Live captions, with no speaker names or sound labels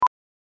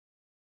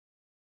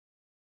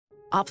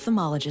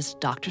Ophthalmologist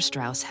Dr.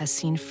 Strauss has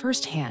seen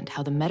firsthand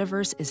how the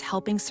metaverse is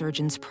helping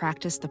surgeons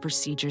practice the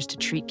procedures to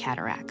treat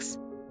cataracts.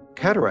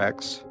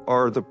 Cataracts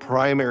are the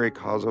primary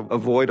cause of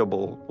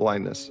avoidable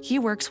blindness. He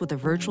works with a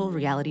virtual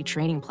reality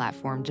training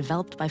platform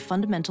developed by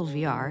Fundamental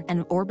VR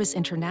and Orbis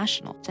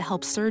International to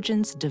help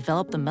surgeons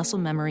develop the muscle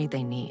memory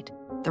they need.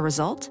 The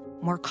result?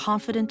 More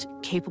confident,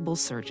 capable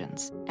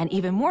surgeons. And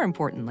even more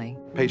importantly,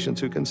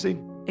 patients who can see.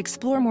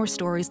 Explore more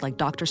stories like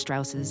Dr.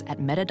 Strauss's at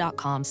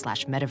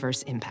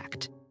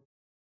meta.com/metaverseimpact.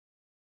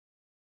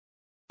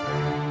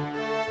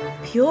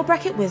 Pure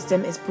Bracket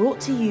Wisdom is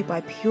brought to you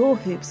by Pure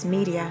Hoops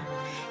Media.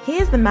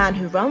 Here's the man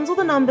who runs all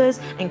the numbers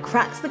and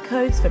cracks the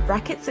codes for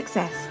bracket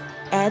success,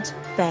 Ed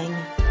Feng.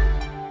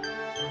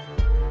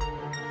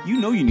 You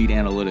know you need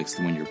analytics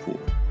to win your pool.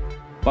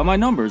 By my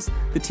numbers,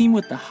 the team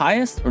with the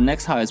highest or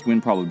next highest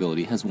win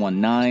probability has won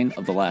 9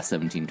 of the last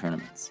 17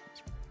 tournaments.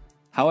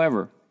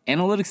 However,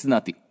 analytics is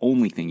not the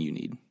only thing you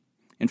need.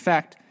 In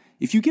fact,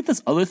 if you get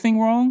this other thing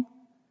wrong,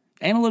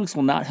 analytics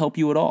will not help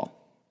you at all.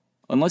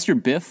 Unless you're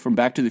Biff from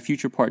Back to the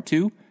Future Part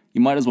 2,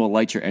 you might as well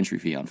light your entry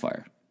fee on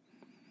fire.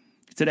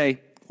 Today,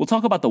 we'll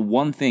talk about the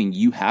one thing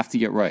you have to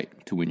get right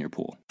to win your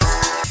pool.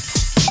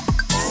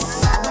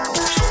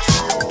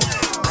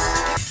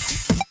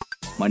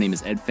 My name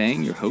is Ed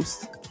Feng, your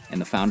host, and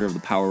the founder of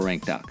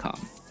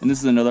thepowerrank.com. And this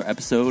is another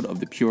episode of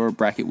the Pure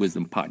Bracket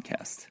Wisdom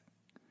podcast.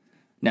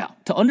 Now,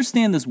 to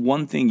understand this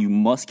one thing you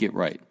must get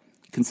right,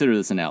 consider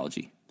this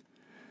analogy.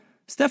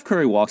 Steph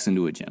Curry walks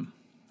into a gym,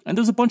 and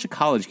there's a bunch of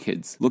college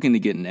kids looking to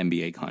get an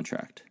NBA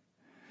contract.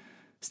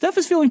 Steph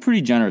is feeling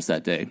pretty generous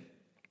that day,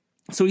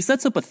 so he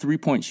sets up a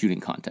 3-point shooting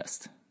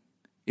contest.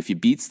 If you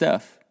beat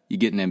Steph, you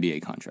get an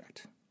NBA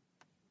contract.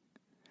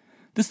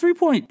 This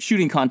 3-point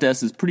shooting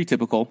contest is pretty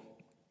typical.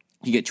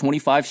 You get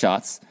 25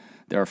 shots.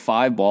 There are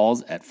 5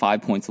 balls at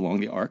 5 points along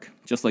the arc,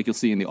 just like you'll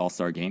see in the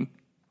All-Star game.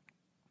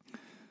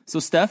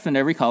 So Steph and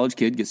every college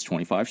kid gets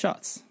 25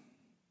 shots.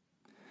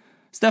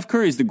 Steph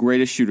Curry is the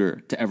greatest shooter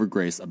to ever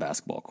grace a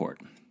basketball court.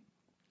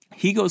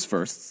 He goes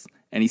first,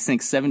 and he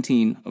sinks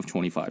 17 of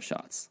 25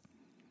 shots.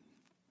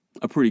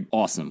 A pretty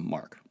awesome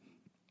mark.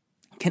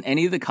 Can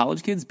any of the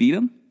college kids beat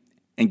him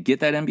and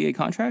get that NBA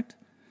contract?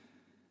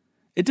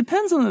 It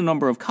depends on the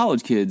number of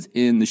college kids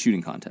in the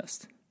shooting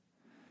contest.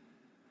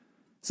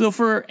 So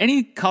for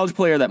any college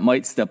player that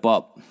might step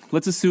up,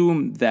 let's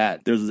assume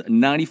that there's a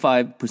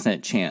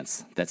 95%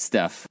 chance that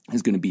Steph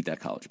is going to beat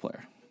that college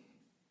player.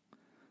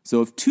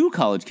 So if 2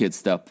 college kids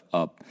step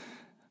up,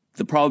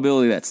 the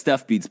probability that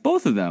Steph beats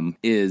both of them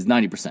is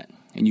 90%.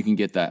 And you can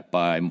get that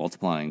by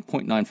multiplying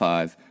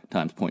 0.95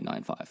 times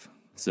 0.95.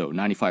 So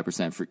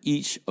 95% for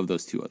each of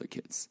those 2 other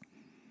kids.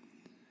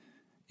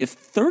 If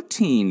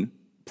 13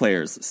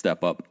 players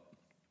step up,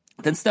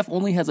 then Steph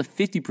only has a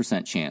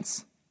 50%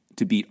 chance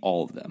to beat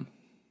all of them.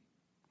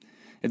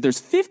 If there's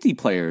 50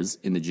 players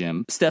in the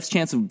gym, Steph's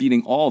chance of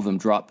beating all of them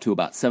dropped to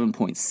about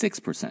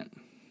 7.6%.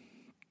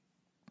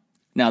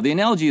 Now, the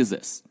analogy is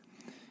this.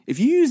 If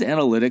you use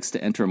analytics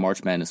to enter a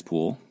March Madness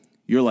pool,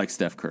 you're like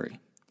Steph Curry.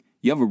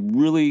 You have a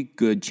really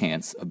good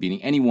chance of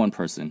beating any one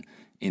person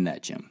in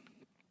that gym.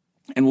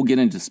 And we'll get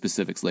into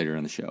specifics later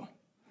in the show.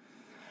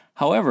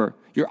 However,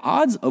 your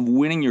odds of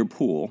winning your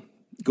pool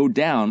go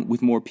down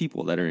with more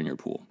people that are in your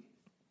pool.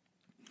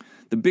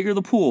 The bigger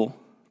the pool,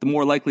 the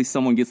more likely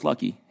someone gets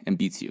lucky and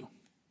beats you.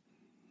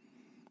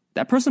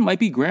 That person might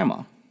be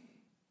grandma.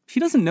 She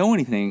doesn't know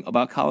anything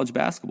about college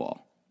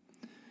basketball.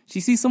 She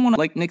sees someone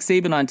like Nick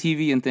Saban on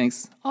TV and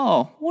thinks,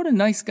 oh, what a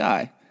nice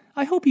guy.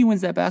 I hope he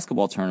wins that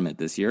basketball tournament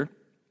this year.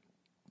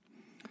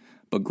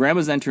 But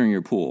grandma's entering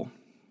your pool,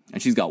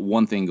 and she's got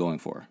one thing going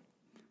for her.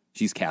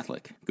 She's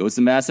Catholic, goes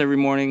to Mass every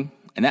morning,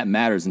 and that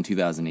matters in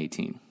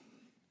 2018.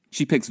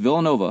 She picks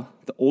Villanova,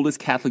 the oldest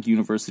Catholic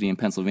university in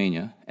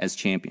Pennsylvania, as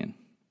champion.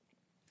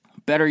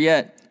 Better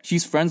yet,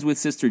 she's friends with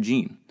Sister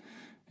Jean,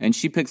 and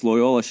she picks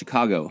Loyola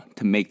Chicago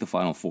to make the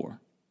Final Four.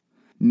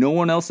 No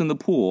one else in the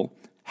pool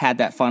had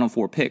that Final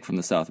Four pick from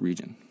the South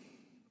region.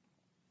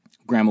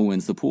 Grandma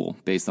wins the pool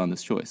based on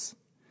this choice.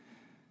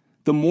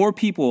 The more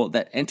people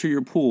that enter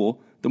your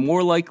pool, the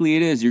more likely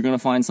it is you're going to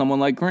find someone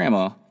like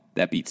Grandma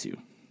that beats you.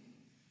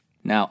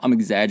 Now, I'm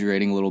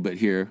exaggerating a little bit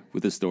here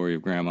with the story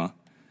of Grandma.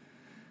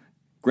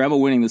 Grandma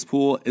winning this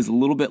pool is a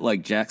little bit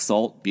like Jack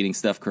Salt beating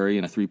Steph Curry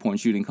in a 3-point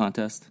shooting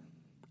contest.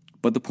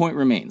 But the point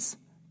remains,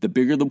 the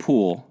bigger the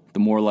pool, the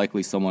more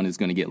likely someone is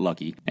going to get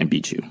lucky and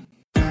beat you.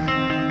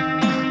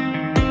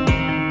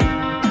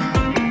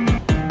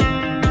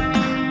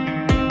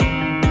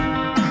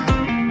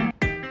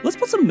 Let's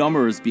put some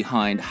numbers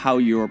behind how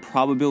your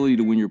probability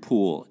to win your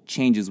pool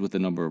changes with the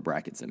number of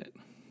brackets in it.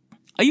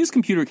 I use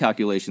computer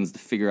calculations to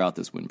figure out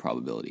this win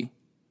probability.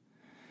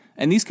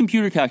 And these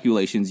computer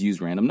calculations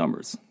use random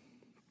numbers.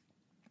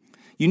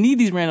 You need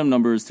these random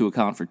numbers to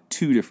account for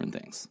 2 different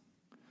things.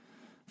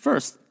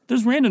 First,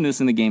 there's randomness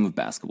in the game of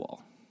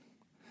basketball.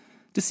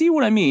 To see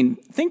what I mean,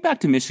 think back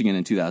to Michigan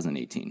in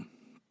 2018.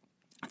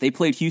 They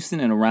played Houston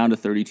in a round of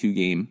 32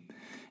 game,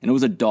 and it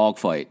was a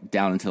dogfight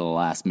down until the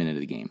last minute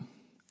of the game.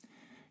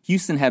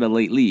 Houston had a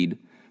late lead,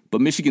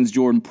 But Michigan's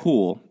Jordan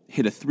Poole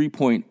hit a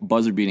 3-point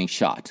buzzer-beating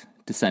shot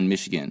to send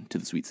Michigan to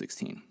the Sweet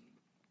 16.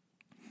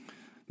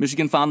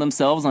 Michigan found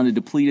themselves on the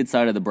depleted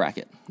side of the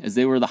bracket, as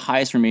they were the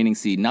highest remaining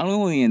seed not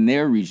only in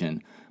their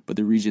region, but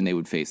the region they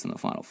would face in the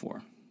Final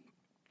Four.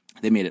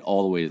 They made it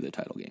all the way to the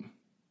title game.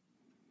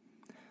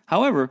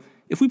 However,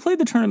 if we played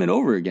the tournament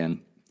over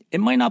again, it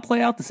might not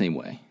play out the same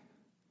way.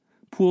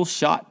 Poole's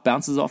shot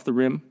bounces off the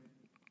rim,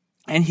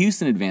 and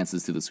Houston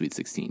advances to the Sweet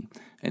 16,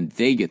 and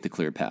they get the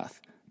clear path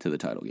to the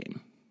title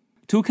game.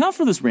 To account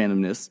for this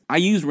randomness, I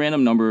use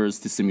random numbers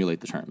to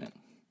simulate the tournament.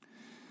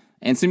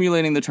 And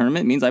simulating the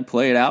tournament means I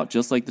play it out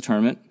just like the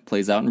tournament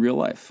plays out in real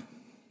life.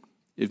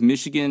 If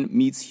Michigan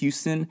meets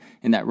Houston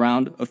in that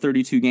round of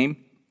 32 game,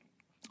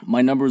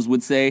 my numbers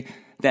would say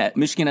that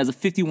Michigan has a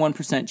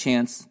 51%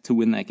 chance to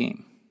win that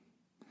game.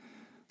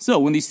 So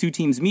when these two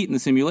teams meet in the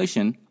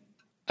simulation,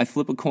 I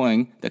flip a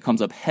coin that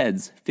comes up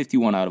heads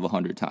 51 out of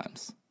 100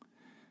 times.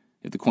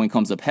 If the coin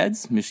comes up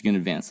heads, Michigan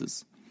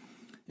advances.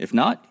 If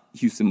not,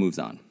 Houston moves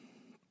on.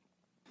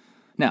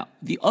 Now,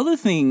 the other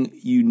thing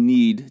you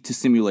need to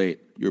simulate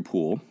your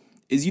pool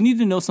is you need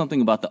to know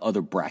something about the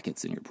other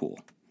brackets in your pool.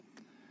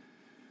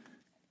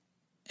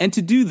 And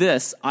to do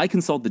this, I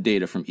consult the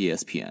data from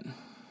ESPN.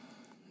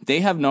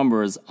 They have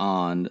numbers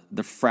on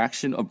the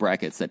fraction of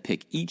brackets that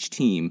pick each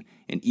team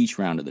in each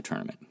round of the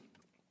tournament.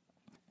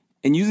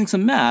 And using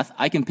some math,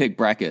 I can pick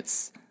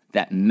brackets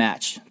that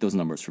match those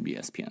numbers from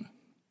ESPN.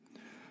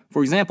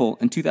 For example,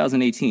 in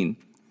 2018,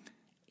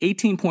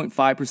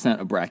 18.5%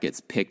 of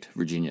brackets picked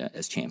Virginia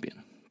as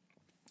champion.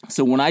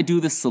 So when I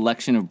do this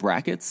selection of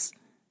brackets,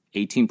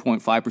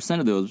 18.5%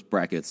 of those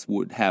brackets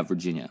would have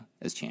Virginia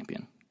as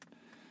champion.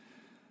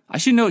 I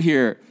should note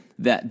here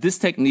that this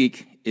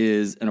technique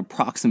is an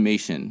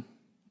approximation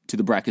to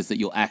the brackets that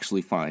you'll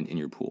actually find in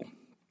your pool.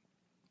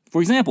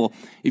 For example,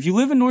 if you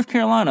live in North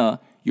Carolina,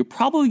 you're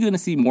probably going to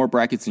see more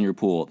brackets in your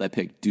pool that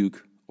pick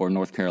Duke or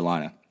North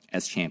Carolina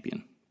as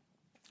champion.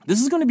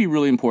 This is going to be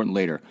really important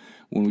later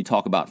when we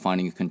talk about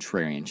finding a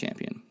contrarian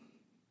champion.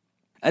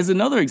 As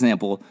another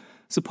example,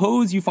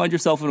 suppose you find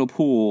yourself in a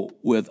pool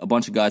with a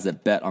bunch of guys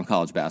that bet on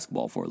college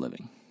basketball for a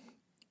living.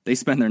 They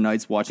spend their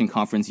nights watching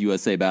Conference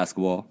USA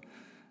basketball,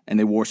 and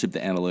they worship the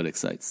analytics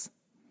sites.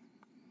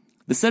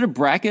 The set of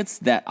brackets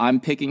that I'm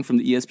picking from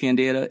the ESPN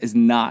data is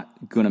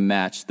not going to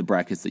match the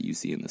brackets that you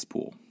see in this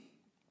pool.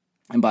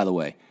 And by the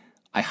way,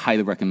 I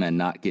highly recommend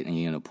not getting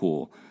in a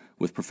pool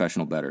with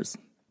professional bettors.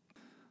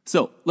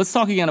 So let's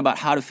talk again about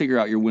how to figure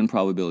out your win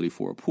probability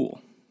for a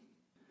pool.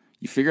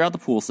 You figure out the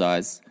pool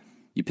size,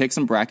 you pick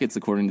some brackets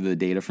according to the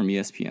data from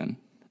ESPN,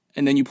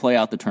 and then you play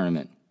out the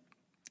tournament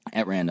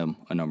at random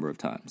a number of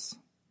times.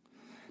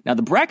 Now,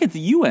 the bracket that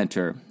you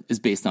enter is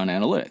based on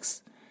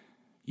analytics.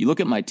 You look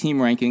at my team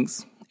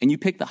rankings, and you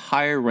pick the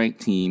higher-ranked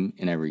team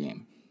in every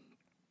game.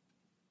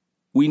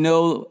 We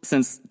know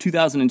since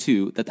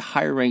 2002 that the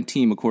higher-ranked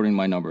team, according to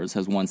my numbers,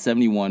 has won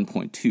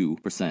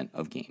 71.2%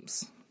 of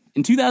games.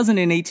 In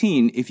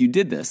 2018, if you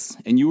did this,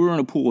 and you were in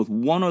a pool with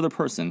one other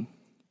person,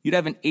 you'd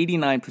have an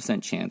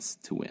 89% chance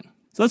to win.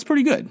 So that's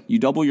pretty good. You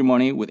double your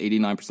money with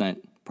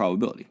 89%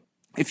 probability.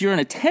 If you're in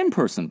a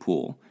 10-person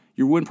pool,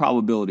 your win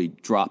probability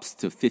drops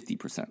to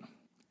 50%.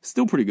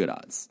 Still pretty good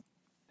odds.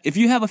 If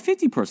you have a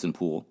 50-person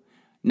pool,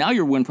 now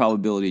your win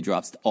probability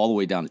drops all the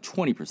way down to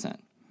 20%.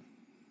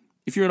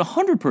 If you're in a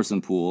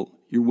 100-person pool,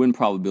 your win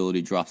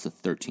probability drops to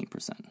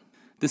 13%.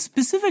 The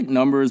specific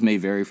numbers may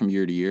vary from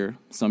year to year.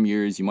 Some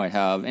years you might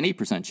have an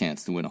 8%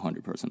 chance to win a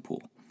 100-person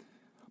pool.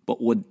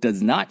 But what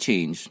does not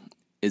change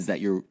is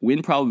that your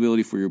win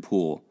probability for your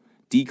pool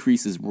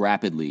decreases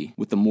rapidly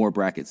with the more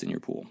brackets in your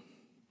pool.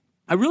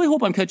 I really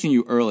hope I'm catching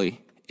you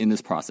early in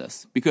this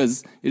process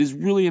because it is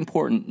really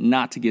important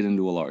not to get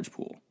into a large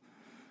pool.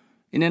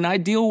 In an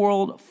ideal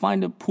world,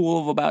 find a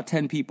pool of about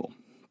 10 people.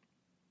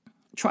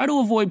 Try to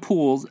avoid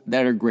pools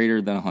that are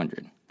greater than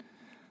 100.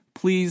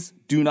 Please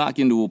do not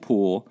get into a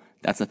pool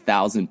that's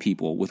 1,000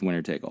 people with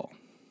winner take all.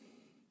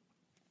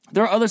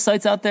 There are other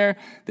sites out there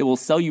that will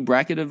sell you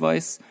bracket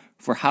advice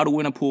for how to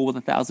win a pool with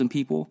 1,000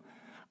 people.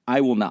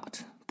 I will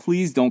not.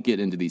 Please don't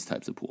get into these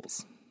types of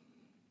pools.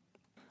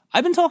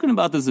 I've been talking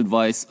about this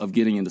advice of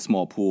getting into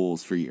small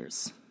pools for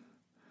years.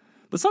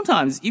 But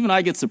sometimes even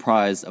I get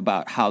surprised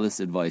about how this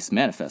advice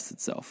manifests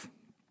itself.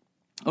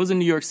 I was in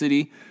New York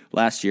City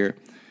last year,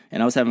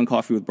 and I was having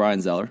coffee with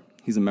Brian Zeller.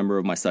 He's a member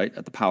of my site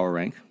at the Power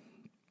Rank.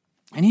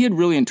 And he had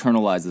really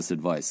internalized this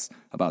advice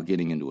about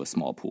getting into a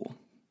small pool.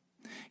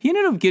 He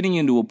ended up getting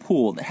into a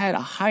pool that had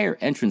a higher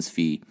entrance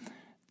fee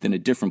than a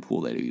different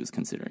pool that he was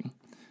considering.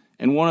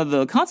 And one of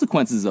the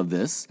consequences of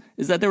this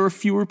is that there were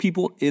fewer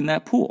people in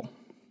that pool.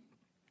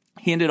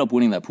 He ended up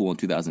winning that pool in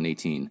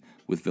 2018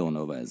 with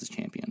Villanova as his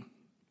champion.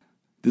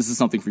 This is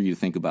something for you to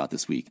think about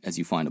this week as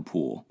you find a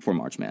pool for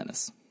March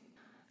Madness.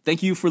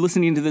 Thank you for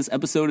listening to this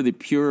episode of the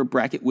Pure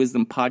Bracket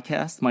Wisdom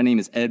Podcast. My name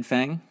is Ed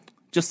Fang.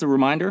 Just a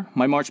reminder,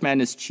 my March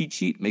Madness cheat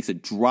sheet makes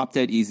it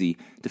drop-dead easy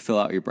to fill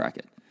out your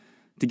bracket.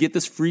 To get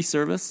this free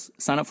service,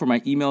 sign up for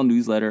my email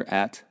newsletter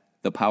at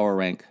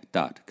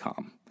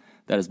thepowerrank.com.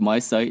 That is my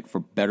site for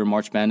better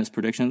March Madness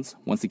predictions.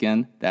 Once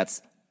again,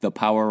 that's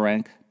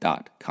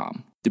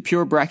thepowerrank.com. The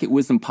Pure Bracket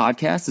Wisdom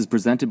podcast is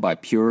presented by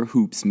Pure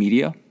Hoops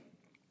Media.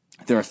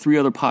 There are 3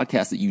 other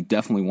podcasts that you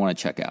definitely want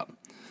to check out.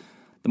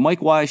 The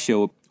Mike Wise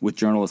Show with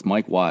journalist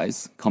Mike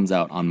Wise comes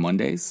out on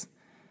Mondays.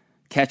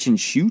 Catch and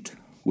Shoot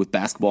with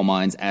basketball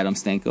minds Adam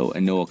Stanko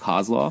and Noah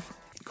Kozlov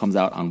comes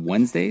out on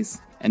Wednesdays.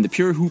 And the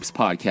Pure Hoops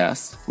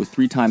podcast with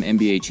 3-time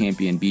NBA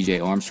champion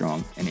BJ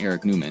Armstrong and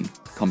Eric Newman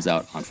comes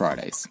out on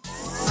Fridays.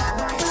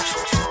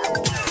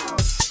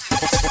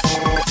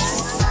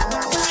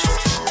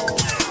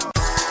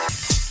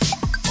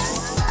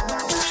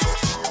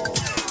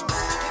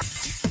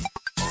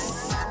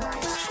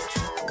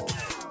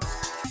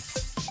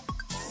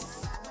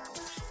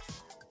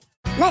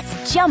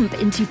 Let's jump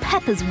into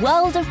Peppa's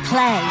world of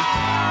play.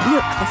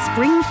 Look for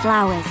spring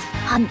flowers,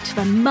 hunt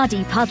for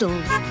muddy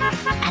puddles,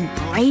 and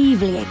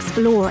bravely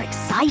explore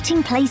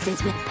exciting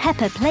places with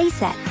Peppa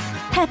playsets.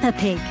 Peppa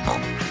Pig,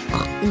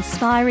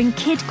 inspiring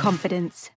kid confidence.